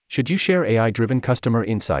Should you share AI-driven customer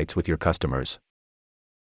insights with your customers?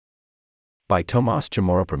 By Tomas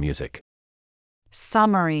Chamorro per Music.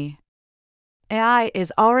 Summary: AI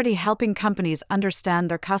is already helping companies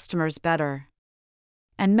understand their customers better.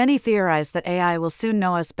 And many theorize that AI will soon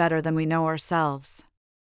know us better than we know ourselves.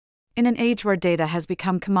 In an age where data has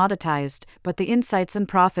become commoditized, but the insights and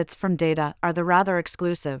profits from data are the rather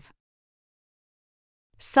exclusive.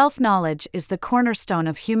 Self-knowledge is the cornerstone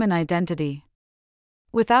of human identity.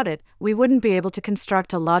 Without it, we wouldn't be able to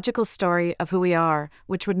construct a logical story of who we are,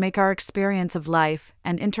 which would make our experience of life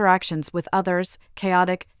and interactions with others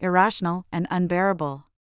chaotic, irrational, and unbearable.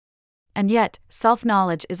 And yet,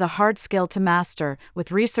 self-knowledge is a hard skill to master,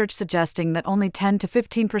 with research suggesting that only 10 to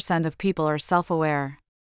 15% of people are self-aware.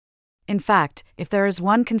 In fact, if there is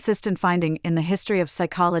one consistent finding in the history of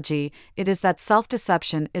psychology, it is that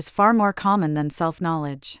self-deception is far more common than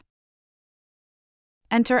self-knowledge.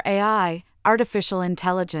 Enter AI, artificial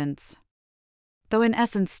intelligence. Though in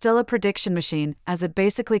essence still a prediction machine, as it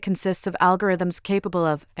basically consists of algorithms capable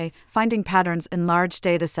of a. Finding patterns in large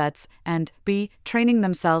datasets, and b. Training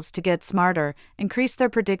themselves to get smarter, increase their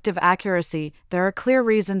predictive accuracy, there are clear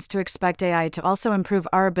reasons to expect AI to also improve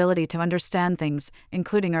our ability to understand things,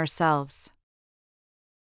 including ourselves.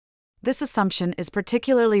 This assumption is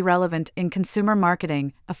particularly relevant in consumer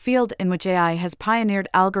marketing, a field in which AI has pioneered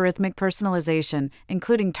algorithmic personalization,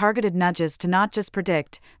 including targeted nudges to not just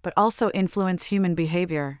predict, but also influence human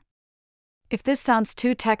behavior. If this sounds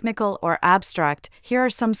too technical or abstract, here are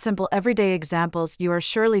some simple everyday examples you are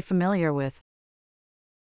surely familiar with.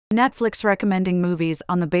 Netflix recommending movies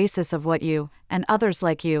on the basis of what you, and others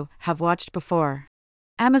like you, have watched before.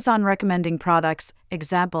 Amazon recommending products,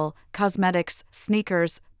 example, cosmetics,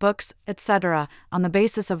 sneakers, books, etc., on the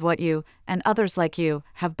basis of what you, and others like you,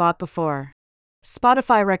 have bought before.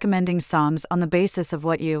 Spotify recommending songs on the basis of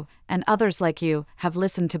what you, and others like you, have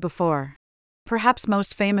listened to before. Perhaps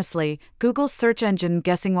most famously, Google's search engine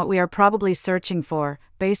guessing what we are probably searching for,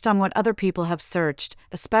 based on what other people have searched,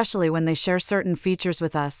 especially when they share certain features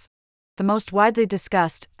with us. The most widely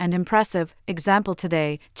discussed and impressive example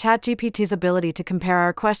today, ChatGPT's ability to compare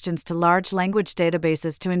our questions to large language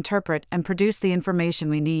databases to interpret and produce the information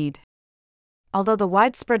we need. Although the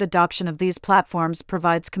widespread adoption of these platforms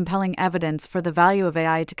provides compelling evidence for the value of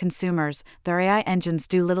AI to consumers, their AI engines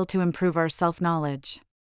do little to improve our self-knowledge.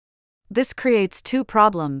 This creates two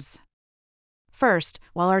problems. First,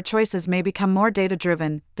 while our choices may become more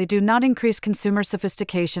data-driven, they do not increase consumer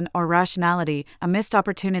sophistication or rationality, a missed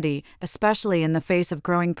opportunity, especially in the face of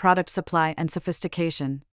growing product supply and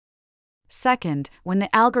sophistication. Second, when the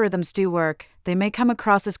algorithms do work, they may come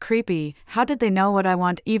across as creepy. How did they know what I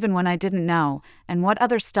want even when I didn't know, and what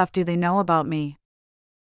other stuff do they know about me?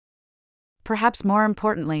 Perhaps more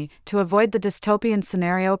importantly, to avoid the dystopian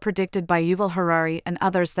scenario predicted by Yuval Harari and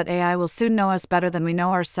others that AI will soon know us better than we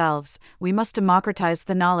know ourselves, we must democratize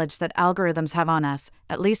the knowledge that algorithms have on us,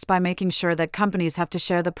 at least by making sure that companies have to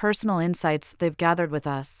share the personal insights they've gathered with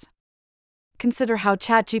us. Consider how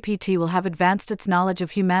ChatGPT will have advanced its knowledge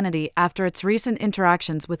of humanity after its recent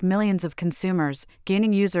interactions with millions of consumers,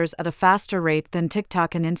 gaining users at a faster rate than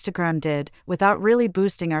TikTok and Instagram did, without really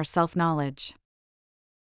boosting our self-knowledge.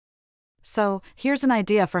 So, here's an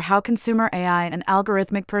idea for how consumer AI and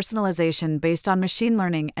algorithmic personalization based on machine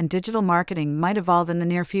learning and digital marketing might evolve in the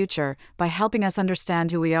near future, by helping us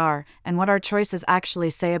understand who we are and what our choices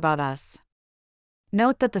actually say about us.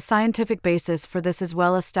 Note that the scientific basis for this is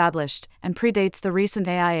well established and predates the recent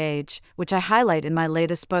AI age, which I highlight in my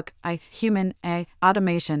latest book, Human AI,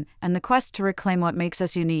 Automation, and the Quest to Reclaim What Makes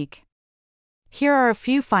Us Unique. Here are a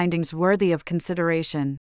few findings worthy of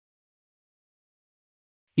consideration.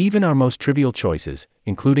 Even our most trivial choices,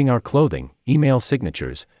 including our clothing, email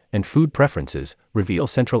signatures, and food preferences, reveal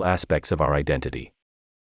central aspects of our identity.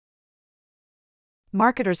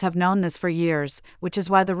 Marketers have known this for years, which is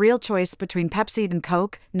why the real choice between Pepsi and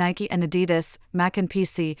Coke, Nike and Adidas, Mac and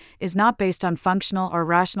PC, is not based on functional or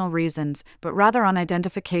rational reasons, but rather on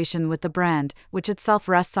identification with the brand, which itself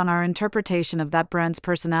rests on our interpretation of that brand's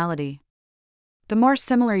personality. The more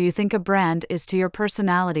similar you think a brand is to your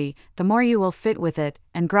personality, the more you will fit with it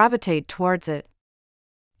and gravitate towards it.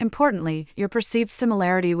 Importantly, your perceived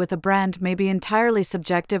similarity with a brand may be entirely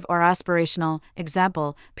subjective or aspirational.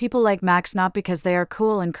 Example, people like Macs not because they are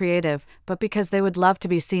cool and creative, but because they would love to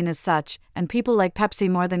be seen as such, and people like Pepsi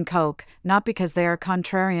more than Coke, not because they are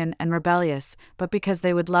contrarian and rebellious, but because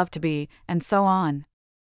they would love to be, and so on.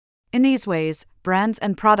 In these ways, brands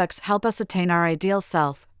and products help us attain our ideal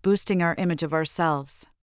self, boosting our image of ourselves.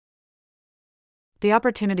 The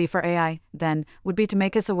opportunity for AI, then, would be to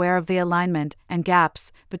make us aware of the alignment and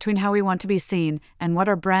gaps between how we want to be seen and what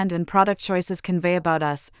our brand and product choices convey about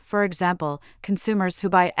us. For example, consumers who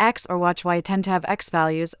buy X or watch Y tend to have X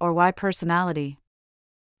values or Y personality.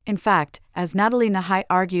 In fact, as Natalie Nahai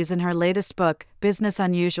argues in her latest book, Business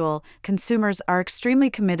Unusual, consumers are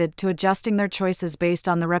extremely committed to adjusting their choices based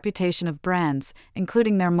on the reputation of brands,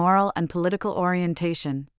 including their moral and political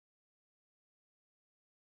orientation.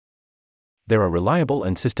 There are reliable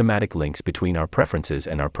and systematic links between our preferences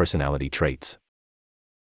and our personality traits.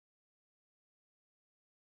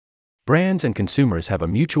 Brands and consumers have a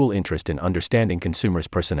mutual interest in understanding consumers'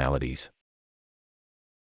 personalities.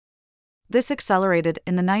 This accelerated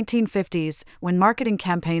in the 1950s, when marketing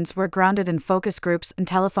campaigns were grounded in focus groups and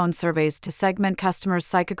telephone surveys to segment customers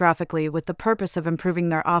psychographically with the purpose of improving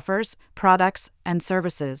their offers, products, and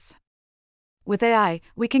services. With AI,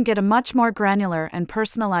 we can get a much more granular and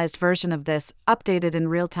personalized version of this, updated in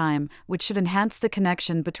real time, which should enhance the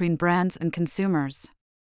connection between brands and consumers.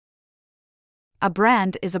 A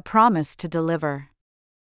brand is a promise to deliver.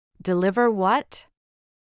 Deliver what?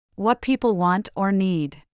 What people want or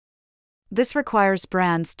need. This requires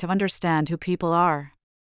brands to understand who people are.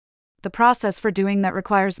 The process for doing that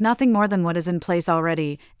requires nothing more than what is in place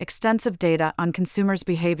already: extensive data on consumers'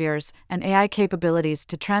 behaviors and AI capabilities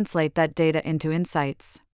to translate that data into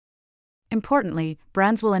insights. Importantly,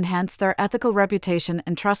 brands will enhance their ethical reputation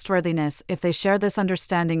and trustworthiness if they share this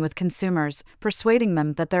understanding with consumers, persuading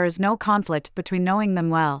them that there is no conflict between knowing them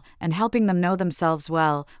well and helping them know themselves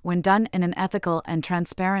well, when done in an ethical and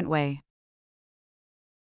transparent way.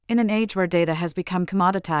 In an age where data has become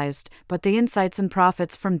commoditized, but the insights and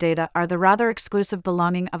profits from data are the rather exclusive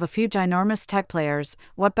belonging of a few ginormous tech players,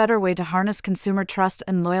 what better way to harness consumer trust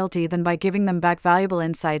and loyalty than by giving them back valuable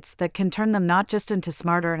insights that can turn them not just into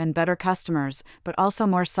smarter and better customers, but also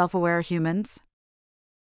more self-aware humans?